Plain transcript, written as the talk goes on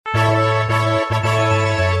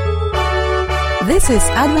This is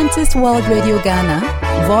Adventist World Radio Ghana,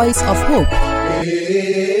 Voice of Hope.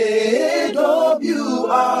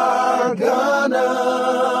 AWR Ghana,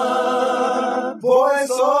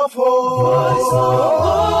 Voice of Hope. Voice of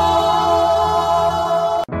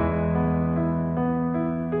Hope.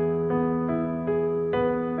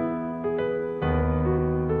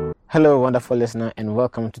 Hello, wonderful listener, and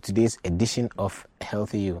welcome to today's edition of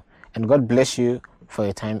Healthy You. And God bless you for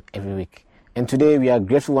your time every week. And today we are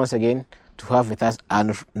grateful once again to have with us our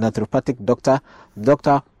naturopathic doctor,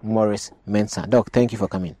 Dr. Maurice Mensah. Doc, thank you for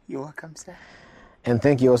coming. You're welcome, sir. And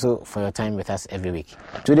thank you also for your time with us every week.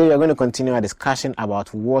 Today we are going to continue our discussion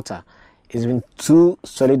about water. It's been 2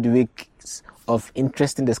 solid weeks of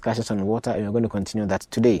interesting discussions on water, and we're going to continue that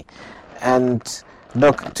today. And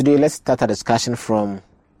Doc, today let's start a discussion from,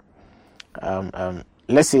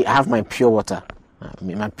 let's say I have my pure water,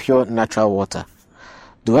 my pure natural water.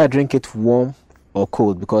 Do I drink it warm or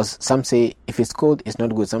cold? Because some say if it's cold, it's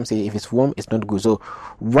not good. Some say if it's warm, it's not good. So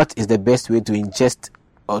what is the best way to ingest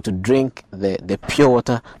or to drink the pure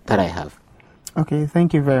water that I have? Okay,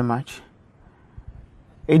 thank you very much.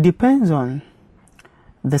 It depends on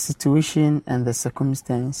the situation and the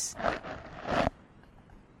circumstance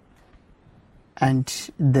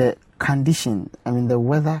and the condition, the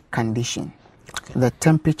weather condition, the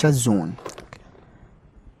temperature zone.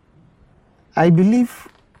 I believe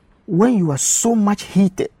when you are so much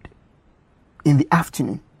heated in the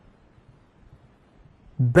afternoon,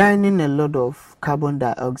 burning a lot of carbon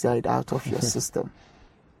dioxide out of your system,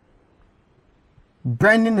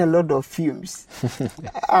 burning a lot of fumes.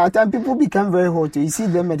 At times people become very hot. You see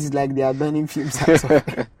them, it's like they are burning fumes.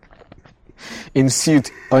 In suit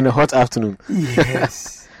on a hot afternoon.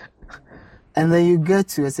 Yes. And then you get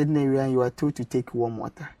to a certain area and you are told to take warm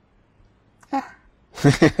water.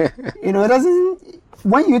 It doesn't.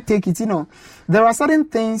 When you take it, there are certain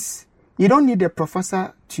things you don't need a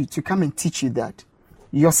professor to come and teach you that.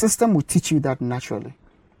 Your system will teach you that naturally.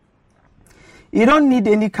 You don't need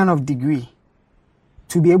any kind of degree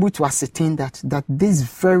to be able to ascertain that this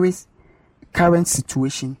very current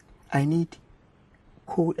situation, I need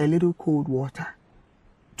a little cold water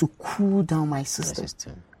to cool down my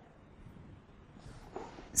system.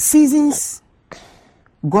 Seasons,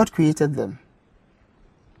 God created them.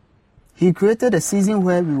 He created a season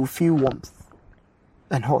where we will feel warmth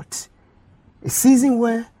and hot. A season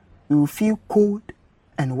where we will feel cold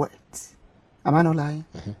and wet. Am I not lying?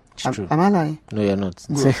 Mm-hmm. It's true. Am I lying? No, you're not.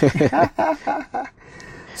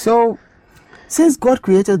 So, since God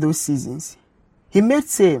created those seasons, He made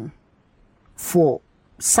same for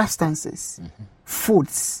substances,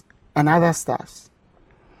 foods, and other stuffs.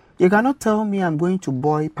 You cannot tell me I'm going to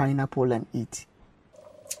boil pineapple and eat.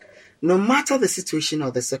 No matter the situation or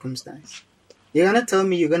the circumstance, you're going to tell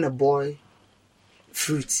me you're going to boil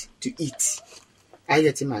fruit to eat. Are you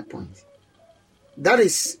getting my point? That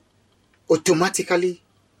is automatically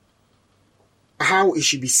how it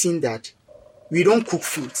should be seen that we don't cook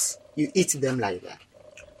fruits. You eat them like that.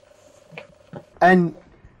 And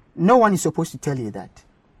no one is supposed to tell you that.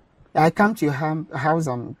 I come to your house,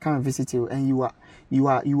 I'm come and visit you, and you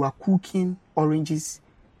are cooking oranges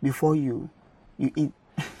before you eat.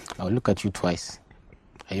 I'll look at you twice.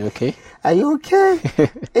 Are you okay? Are you okay?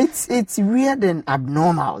 It's weird and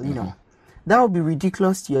abnormal, That would be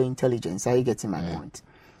ridiculous to your intelligence. Are you getting my point?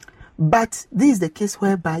 But this is the case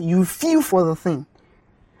whereby you feel for the thing.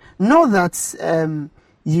 Not that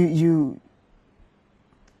you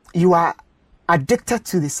are addicted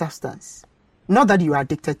to the substance. Not that you are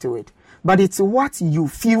addicted to it, but it's what you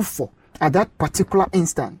feel for at that particular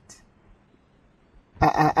instant.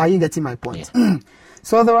 Are you getting my point? Yeah.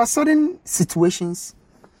 So there are certain situations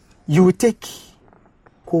you will take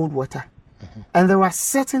cold water, and there are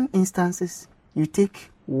certain instances you take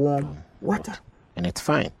warm water. And it's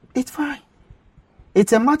fine. It's fine.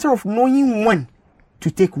 It's a matter of knowing when to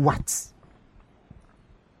take what.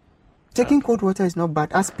 Taking cold water is not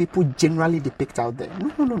bad as people generally depict out there.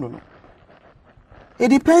 No. It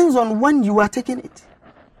depends on when you are taking it.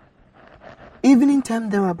 Evening time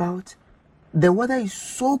thereabout, the weather is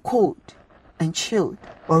so cold and chilled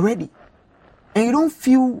already, and you don't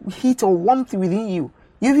feel heat or warmth within you.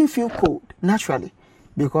 You even feel cold naturally,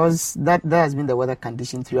 because that has been the weather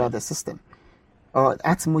condition throughout the system, or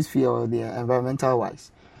atmosphere, or the environmental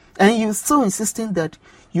wise. And you're still insisting that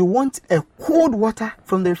you want a cold water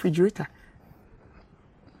from the refrigerator.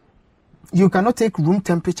 You cannot take room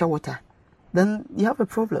temperature water. Then you have a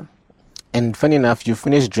problem. And funny enough, you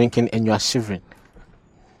finish drinking and you are shivering.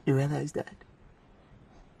 You realize that?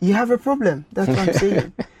 You have a problem. That's what I'm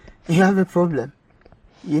saying. You have a problem.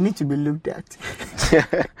 You need to be looked at.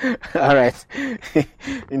 All right.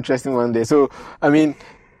 Interesting one there. So, I mean,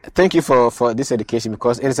 thank you for this education,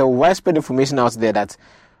 because it is a widespread information out there that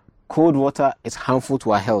cold water is harmful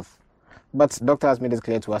to our health. But doctor has made it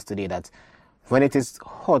clear to us today that when it is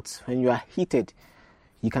hot, when you are heated,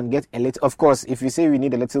 you can get a little. Of course, if you say we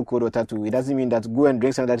need a little cold water too, it doesn't mean that go and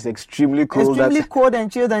drink something that is extremely cold. Extremely cold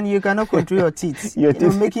and chilled, and you cannot control your teeth.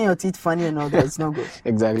 Making your teeth funny and all that. It's not good.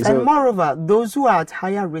 Exactly. And moreover, those who are at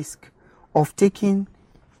higher risk of taking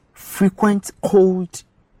frequent cold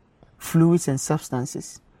fluids and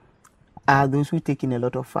substances are those who take in a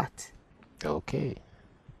lot of fat. Okay.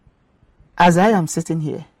 As I am sitting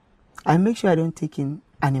here, I make sure I don't take in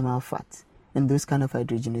animal fat and those kind of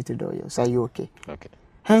hydrogenated oils. Are you okay? Okay.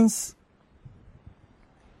 Hence,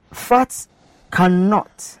 fats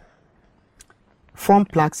cannot form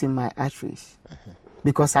plaques in my arteries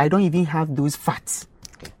because I don't even have those fats.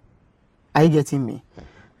 Okay. Are you getting me?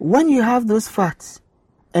 When you have those fats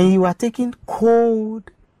and you are taking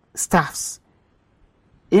cold stuffs,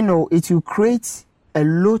 it will create a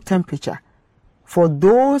low temperature for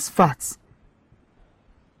those fats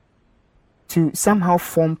to somehow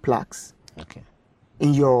form plaques. Okay.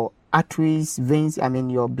 In your arteries, veins,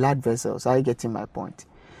 your blood vessels. Are you getting my point?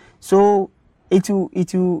 So it will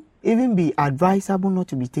even be advisable not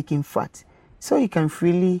to be taking fat. So you can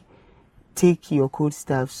freely take your cold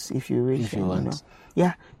stuffs if you wish. If you want.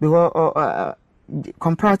 Yeah, because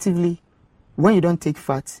comparatively, when you don't take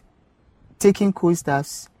fat, taking cold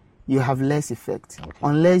stuffs, you have less effect, okay,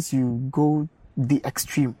 unless you go the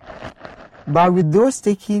extreme. But with those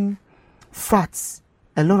taking fats,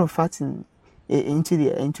 a lot of fat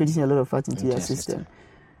introducing a lot of fat into your system,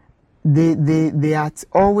 they are at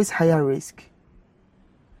always higher risk,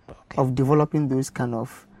 okay, of developing those kind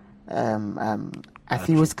of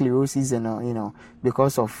atherosclerosis and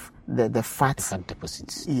because of the fat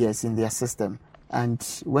deposits, yes, in their system. And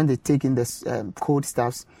when they take in this cold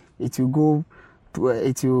stuffs, it will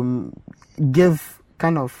give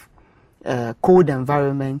kind of cold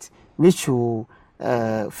environment which will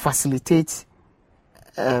facilitate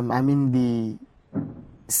the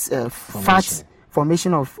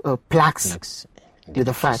formation of plaques with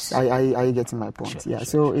the fat. Are you getting my point? Sure, yeah.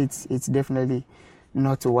 So it's definitely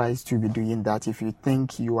not wise to be doing that if you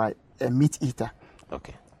think you are a meat eater.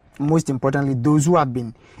 Okay. Most importantly, those who have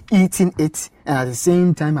been eating it and at the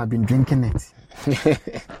same time have been drinking it.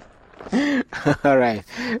 All right.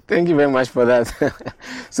 Thank you very much for that.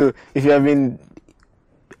 So if you have been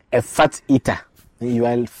a fat eater, you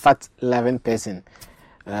are a fat-loving person,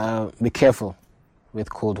 be careful with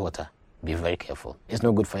cold water. Be very careful. It's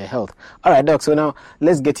not good for your health. All right, Doc. So now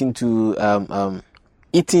let's get into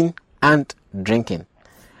eating and drinking.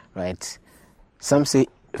 Right. Some say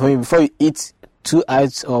before you eat, 2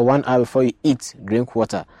 hours or 1 hour before you eat, drink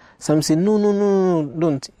water. Some say no,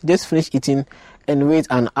 don't. Just finish eating and wait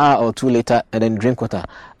an hour or two later and then drink water.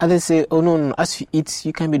 Others say, oh no, as you eat,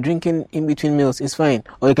 you can be drinking in between meals. It's fine.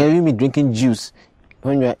 Or you can even be drinking juice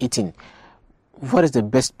when you are eating. What is the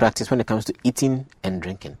best practice when it comes to eating and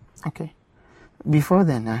drinking? Okay. Before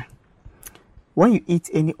then, when you eat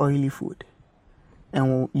any oily food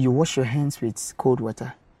and you wash your hands with cold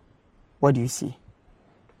water, what do you see?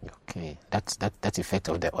 Okay, that's effect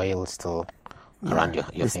of the oil still around your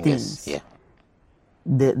fingers. Stains. Yeah.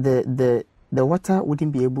 The water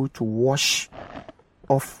wouldn't be able to wash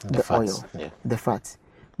off the oil, the fat.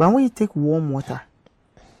 But when you take warm water,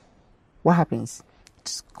 what happens?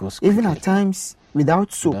 It goes even quickly. at times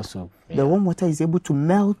without soap, Yeah. the warm water is able to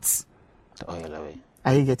melt the oil away.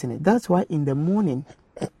 Are you getting it? That's why in the morning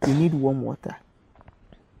you need warm water,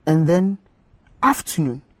 and then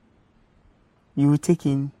afternoon you will take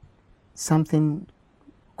in something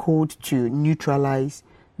cold to neutralize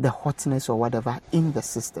the hotness or whatever in the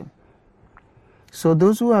system. So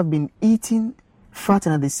those who have been eating fat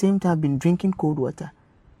and at the same time been drinking cold water,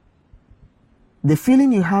 the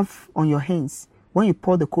feeling you have on your hands when you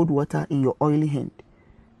pour the cold water in your oily hand,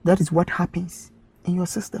 that is what happens in your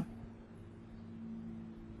system.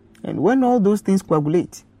 And when all those things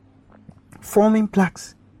coagulate, forming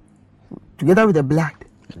plaques together with the blood,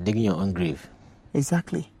 digging your own grave.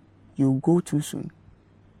 Exactly. You go too soon.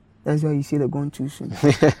 That's why you see they're going too soon.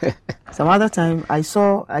 Some other time I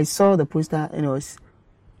saw the poster and it was,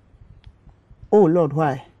 oh Lord,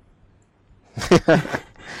 why?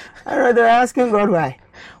 I know they were asking God why.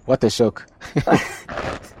 What a shock.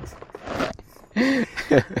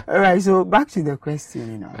 All right, so back to the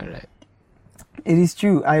question, All right. It is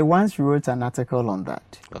true. I once wrote an article on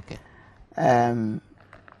that. Okay.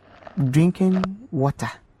 Drinking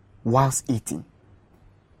water whilst eating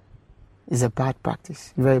is a bad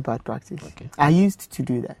practice, very bad practice. Okay. I used to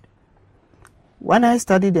do that. When I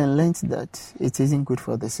studied and learned that it isn't good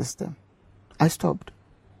for the system, I stopped.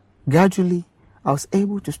 Gradually, I was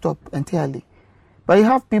able to stop entirely. But you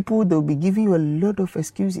have people, they'll be giving you a lot of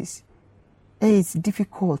excuses. Hey, it's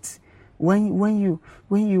difficult. When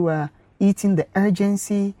you are eating, the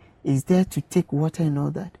urgency is there to take water and all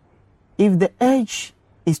that. If the urge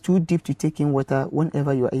is too deep to take in water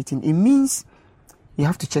whenever you are eating, it means you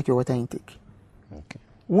have to check your water intake. Okay.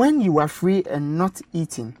 When you are free and not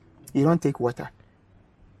eating, you don't take water.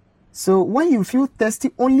 So when you feel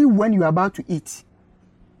thirsty only when you are about to eat,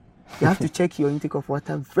 you have to check your intake of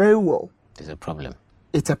water very well. There's a problem.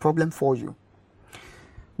 It's a problem for you.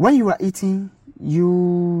 When you are eating,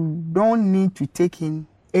 you don't need to take in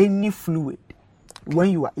any fluid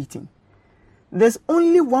when you are eating. There's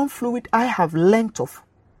only one fluid I have learnt of,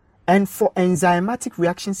 and for enzymatic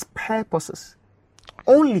reactions purposes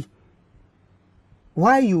only,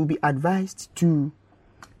 why you will be advised to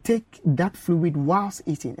take that fluid whilst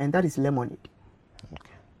eating, and that is lemonade.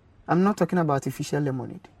 Okay. I'm not talking about artificial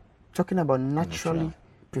lemonade. I'm talking about naturally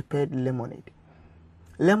prepared lemonade.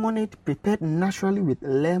 Lemonade prepared naturally with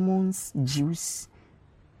lemons, juice,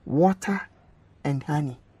 water, and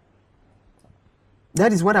honey.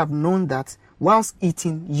 That is what I've known, that whilst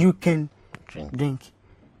eating, you can drink.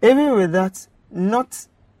 Even with that, not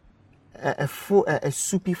a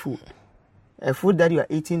soupy food. A food that you are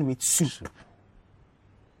eating with soup.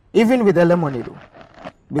 Even with a lemonade,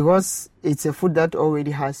 because it's a food that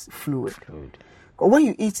already has fluid. But when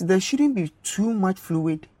you eat, there shouldn't be too much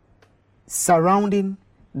fluid surrounding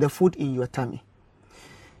the food in your tummy.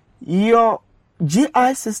 Your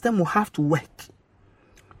GI system will have to work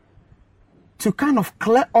to kind of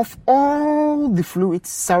clear off all the fluids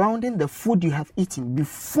surrounding the food you have eaten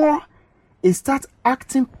before it starts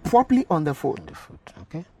acting properly on the food.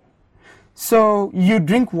 Okay. So you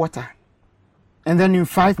drink water, and then in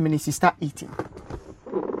 5 minutes you start eating.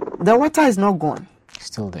 The water is not gone.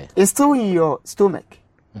 Still there. It's still in your stomach.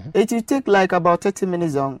 It will take like about 30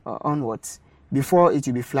 minutes onwards before it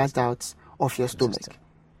will be flushed out of your stomach.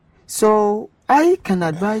 So I can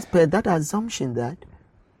advise per that assumption that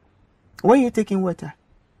when you're taking water,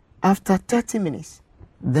 after 30 minutes,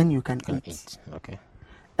 then you can eat. Okay.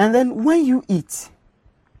 And then when you eat,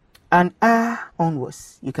 an hour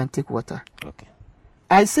onwards, you can take water. Okay.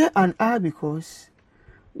 I say an hour because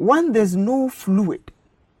when there's no fluid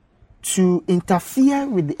to interfere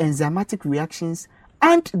with the enzymatic reactions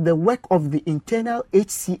and the work of the internal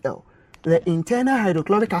HCl, the internal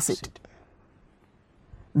hydrochloric acid,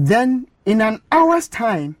 then in an hour's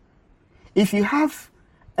time, if you have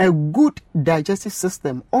a good digestive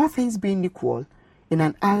system, all things being equal, in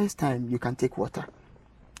an hour's time, you can take water.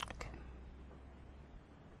 Okay.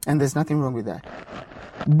 And there's nothing wrong with that.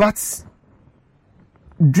 But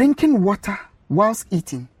drinking water whilst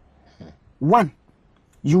eating, one,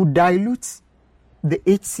 you dilute the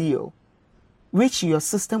HCl, which your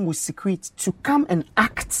system will secrete to come and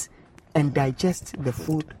act and digest the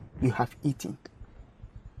food you have eaten.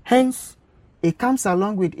 Hence, it comes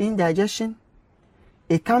along with indigestion,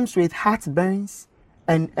 it comes with heartburns,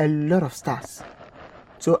 and a lot of stuff.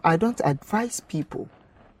 So I don't advise people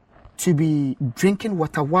to be drinking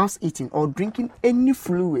water whilst eating or drinking any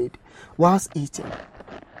fluid whilst eating.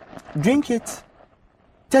 Drink it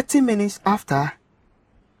 30 minutes after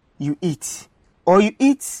you eat, or you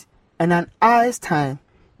eat and an hour's time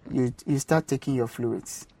you start taking your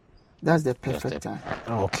fluids. That's the perfect time.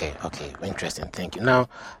 Okay, interesting. Thank you. Now,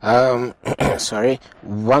 sorry,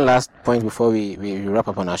 one last point before we wrap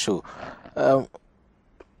up on our show.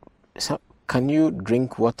 So can you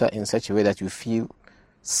drink water in such a way that you feel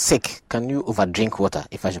sick? Can you overdrink water,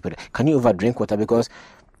 if I should put it? Can you overdrink water? Because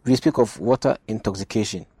we speak of water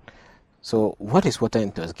intoxication. So what is water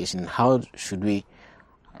intoxication? How should we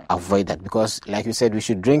avoid that? Because like you said, we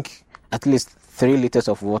should drink at least 3 liters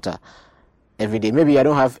of water every day. Maybe I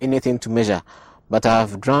don't have anything to measure, but I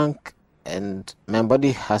have drunk and my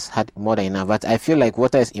body has had more than enough. But I feel like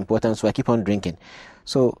water is important, so I keep on drinking.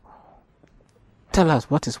 So tell us,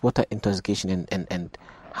 what is water intoxication and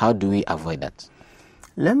how do we avoid that?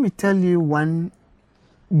 Let me tell you one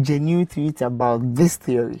genuine truth about this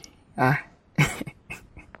theory.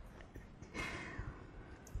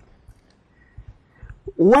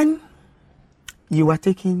 When you are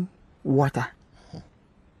taking water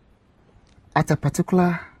at a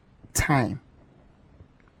particular time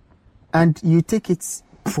and you take it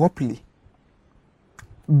properly,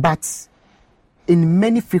 but in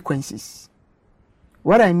many frequencies,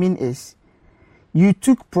 what I mean is you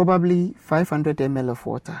took probably 500 ml of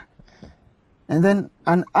water, and then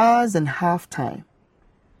an hour and a half time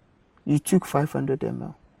you took 500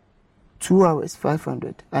 ml. 2 hours,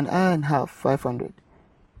 500. An hour and a half, 500.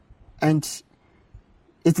 And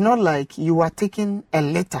it's not like you are taking a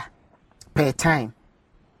liter per time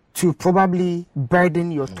to probably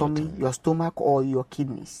burden your tummy, your stomach, or your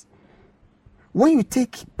kidneys. When you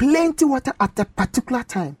take plenty water at a particular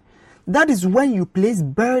time, that is when you place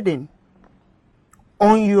burden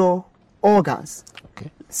on your organs,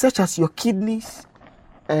 such as your kidneys,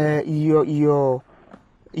 your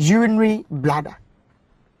urinary bladder.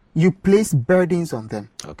 You place burdens on them.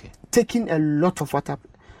 Taking a lot of water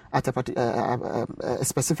at a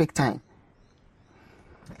specific time.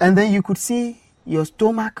 And then you could see your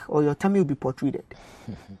stomach or your tummy will be protruded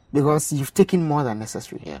because you've taken more than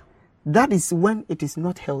necessary. That is when it is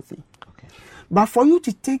not healthy. But for you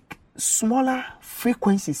to take smaller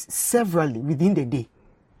frequencies severally within the day,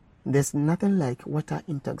 there's nothing like water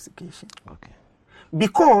intoxication.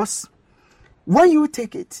 Because when you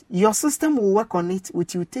take it, your system will work on it,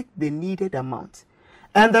 which you take the needed amount.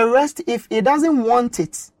 And the rest, if it doesn't want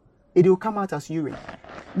it, it will come out as urine.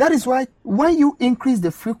 That is why when you increase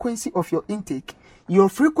the frequency of your intake, your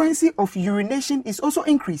frequency of urination is also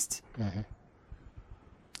increased.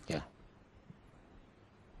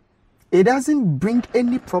 It doesn't bring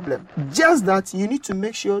any problem. Just that you need to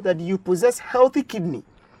make sure that you possess healthy kidney,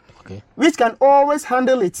 which can always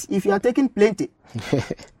handle it if you are taking plenty.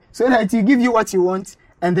 So that you give you what you want,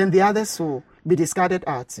 and then the others will be discarded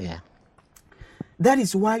out. That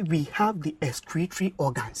is why we have the excretory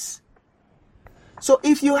organs. So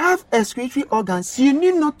if you have excretory organs, you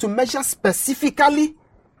need not to measure specifically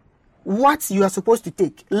what you are supposed to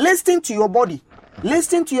take. Listen to your body.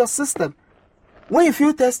 Listen to your system. When you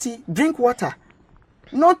feel thirsty, drink water.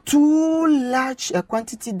 Not too large a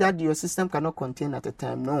quantity that your system cannot contain at a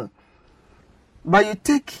time, no. But you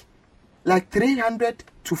take like 300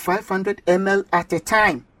 to 500 ml at a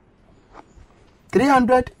time.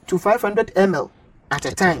 300 to 500 ml at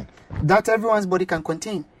a time. That everyone's body can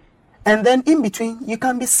contain. And then in between, you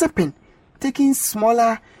can be sipping, taking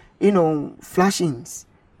smaller, flash-ins.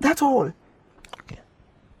 That's all.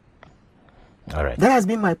 All right. That has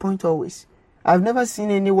been my point always. I've never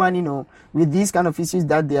seen anyone, with these kind of issues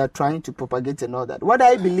that they are trying to propagate and all that. What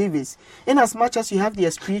I believe is, in as much as you have the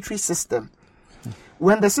excretory system,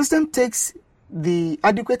 when the system takes the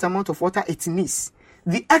adequate amount of water it needs,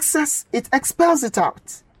 the excess, it expels it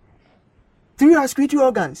out through your excretory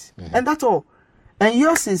organs. And that's all. And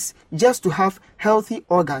yours is just to have healthy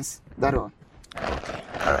organs. That's all.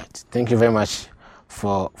 All right. Thank you very much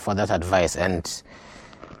for that advice. And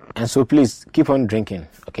so please keep on drinking.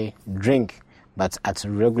 Drink, but at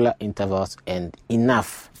regular intervals and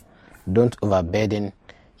enough. Don't overburden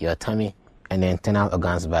your tummy and the internal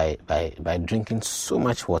organs by drinking so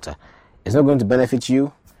much water. It's not going to benefit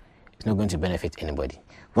you. It's not going to benefit anybody.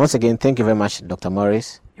 Once again, thank you very much, Dr.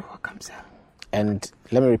 Morris. You're welcome, sir. And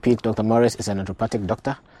let me repeat, Dr. Morris is an naturopathic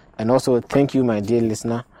doctor. And also, thank you, my dear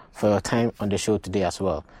listener, for your time on the show today as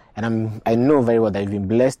well. And I know very well that you've been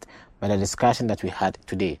blessed by the discussion that we had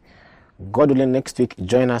today. God willing, next week,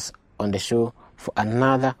 join us on the show for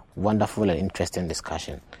another wonderful and interesting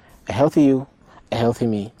discussion. A healthy you, a healthy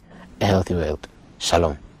me, a healthy world.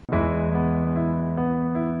 Shalom.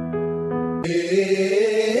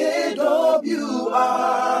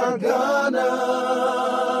 AWR Ghana,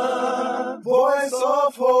 Voice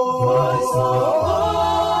of Hope. Voice of Hope.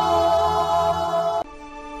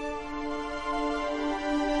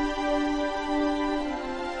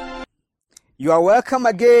 You are welcome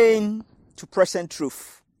again to Present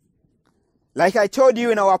Truth. Like I told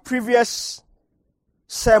you in our previous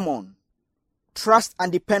sermon, trust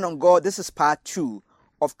and depend on God. This is part 2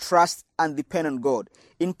 of trust and depend on God.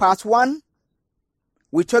 In part 1,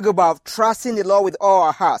 we talk about trusting the Lord with all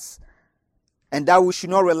our hearts and that we should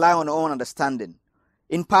not rely on our own understanding.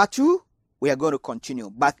 In part 2, we are going to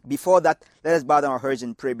continue. But before that, let us bow down our heads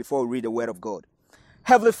and pray before we read the Word of God.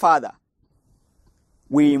 Heavenly Father,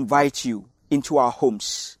 we invite you into our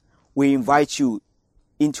homes. We invite you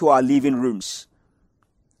into our living rooms.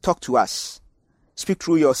 Talk to us. Speak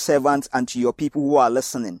through your servants and to your people who are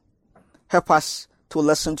listening. Help us to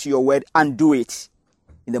listen to your word and do it.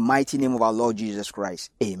 In the mighty name of our Lord Jesus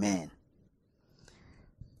Christ. Amen.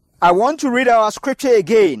 I want to read our scripture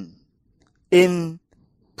again in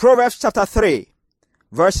Proverbs chapter 3,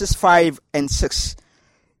 verses 5 and 6.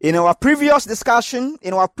 In our previous discussion,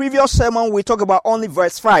 in our previous sermon, we talked about only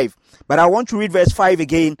verse 5. But I want to read verse 5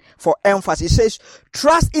 again for emphasis. It says,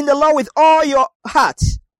 trust in the Lord with all your heart.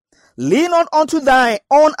 Lean not unto thy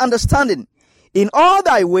own understanding. In all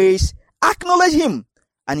thy ways, acknowledge him,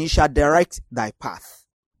 and he shall direct thy path.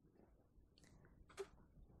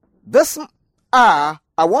 This I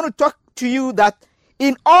want to talk to you that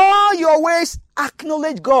In all your ways,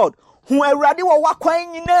 acknowledge God. You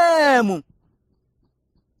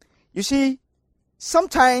see,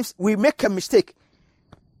 sometimes we make a mistake.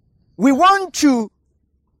 We want to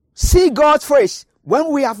see God's face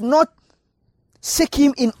when we have not seek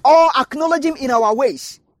Him in all, acknowledge Him in our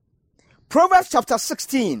ways. Proverbs chapter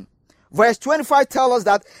 16, verse 25 tells us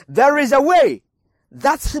that there is a way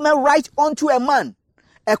that seemeth right unto a man.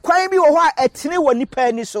 A kwan bi wo a etene wɔ nipa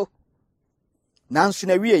ani so. Nanso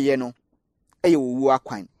na wie ye no, eye wo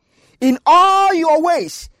akwan. In all your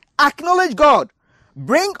ways, acknowledge God.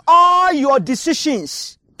 Bring all your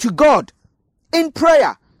decisions to God in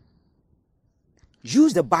prayer.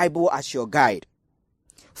 Use the Bible as your guide.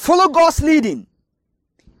 Follow God's leading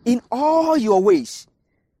in all your ways.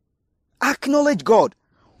 Acknowledge God.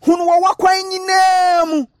 Hunwa wakwan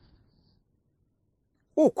nyinam.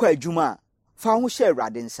 Okwa adwuma fa ho hye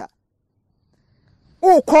Awurade nsa.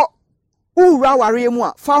 Okọ ura ware mu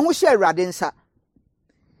a fa ho hye Awurade nsa.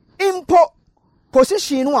 Impo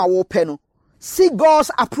position no a wo pɛ no, seek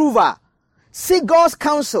God's approval, seek God's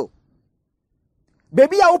counsel.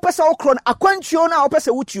 Baby a wo pɛ sɛ wo kro no akwantuo no a wo pɛ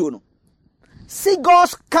sɛ wotuo no. Seek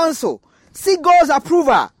God's counsel, seek God's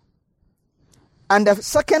approval. And the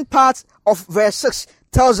second part of verse 6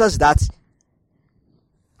 tells us that,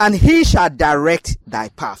 and He shall direct thy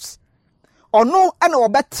paths. Or no, and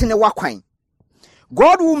obetine wakwan.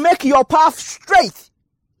 God will make your path straight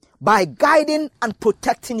by guiding and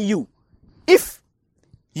protecting you if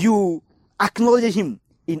you acknowledge Him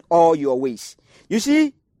in all your ways. You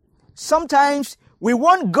see, sometimes we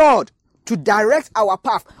want God to direct our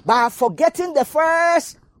path by forgetting the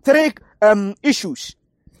first three issues.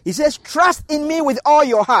 He says, trust in me with all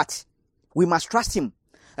your heart. We must trust Him.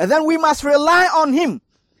 And then we must rely on Him,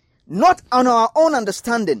 not on our own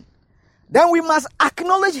understanding. Then we must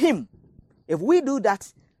acknowledge Him. If we do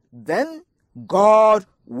that, then God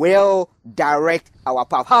will direct our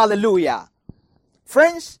path. Hallelujah.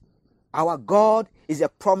 Friends, our God is a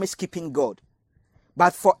promise-keeping God.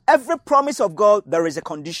 But for every promise of God, there is a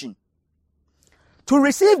condition. To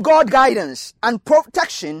receive God's guidance and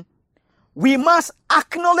protection, we must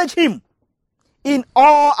acknowledge Him in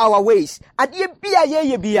all our ways.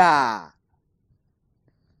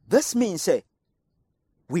 This means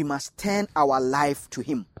we must turn our life to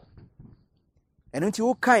Him. And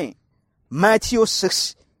until Matthew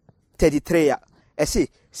 6:33, I say,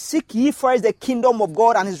 seek ye first the kingdom of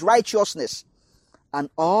God and His righteousness, and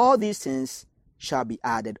all these things shall be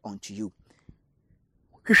added unto you.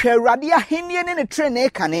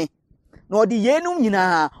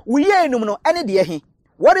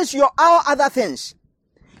 What is your all other things?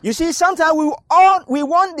 You see, sometimes we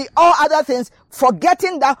want the all other things,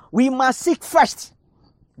 forgetting that we must seek first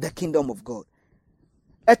the kingdom of God.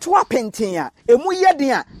 But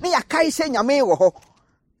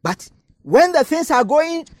when the things are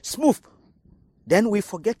going smooth, then we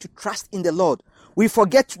forget to trust in the Lord. We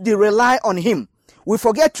forget to rely on Him. We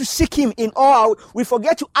forget to seek Him in all. We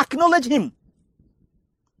forget to acknowledge Him.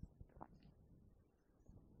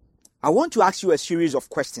 I want to ask you a series of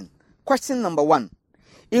questions. Question number 1.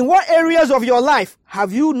 In what areas of your life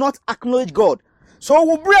have you not acknowledged God?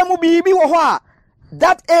 So,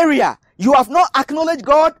 that area, you have not acknowledged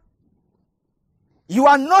God. You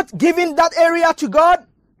are not giving that area to God.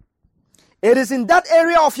 It is in that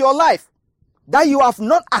area of your life that you have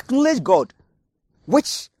not acknowledged God,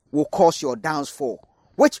 which will cause your downfall,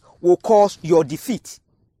 which will cause your defeat.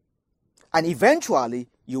 And eventually,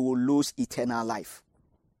 you will lose eternal life.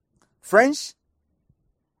 Friends,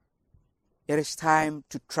 it is time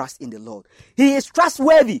to trust in the Lord. He is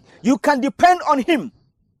trustworthy. You can depend on Him.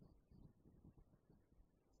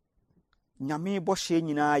 Nyame boshe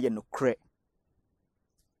nyina ye nokre.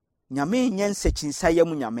 Nyame nyense chinsaye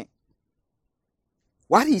mu nyame.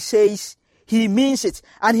 What He says, He means it,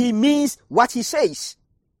 and He means what He says.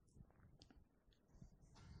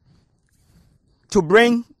 To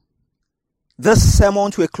bring this sermon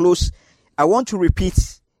to a close, I want to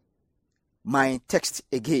repeat my text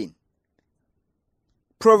again.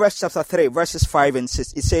 Proverbs chapter 3, verses 5 and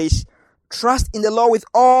 6. It says, trust in the Lord with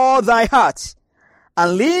all thy heart,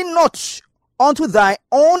 and lean not unto thy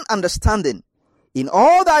own understanding. In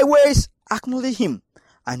all thy ways acknowledge Him,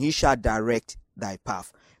 and He shall direct thy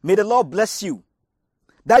path. May the Lord bless you,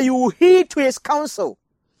 that you will heed to His counsel,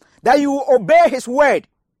 that you will obey His word,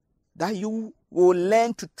 that you will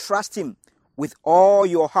learn to trust Him with all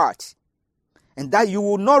your heart, and that you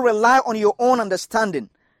will not rely on your own understanding,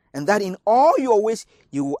 and that in all your ways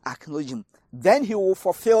you will acknowledge Him. Then He will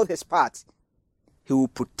fulfill His part. He will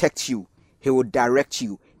protect you. He will direct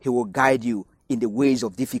you. He will guide you in the ways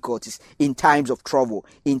of difficulties, in times of trouble,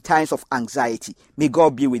 in times of anxiety. May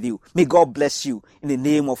God be with you. May God bless you in the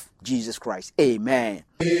name of Jesus Christ. Amen.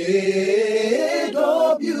 AWR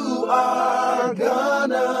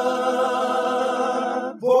Ghana,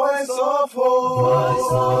 Voice of Hope.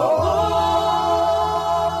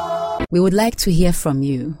 We would like to hear from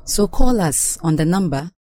you, so call us on the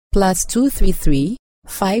number +233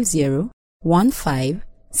 50 15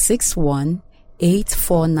 61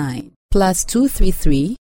 849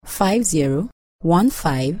 +233 50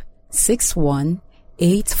 15 61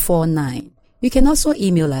 849. You can also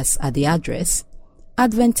email us at the address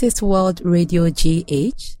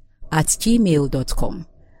adventistworldradiogh@gmail.com.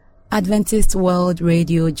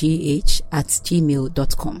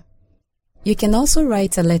 adventistworldradiogh@gmail.com. You can also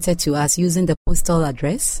write a letter to us using the postal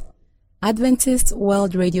address Adventist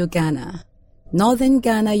World Radio Ghana, Northern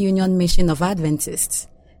Ghana Union Mission of Adventists,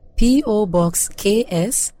 P.O. Box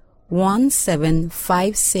KS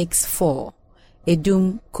 17564,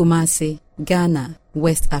 Edum, Kumasi, Ghana,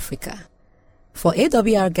 West Africa. For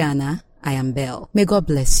AWR Ghana, I am Belle. May God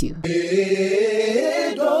bless you.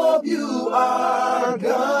 AWR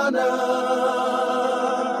Ghana,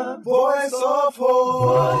 Voice of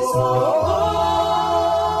Hope.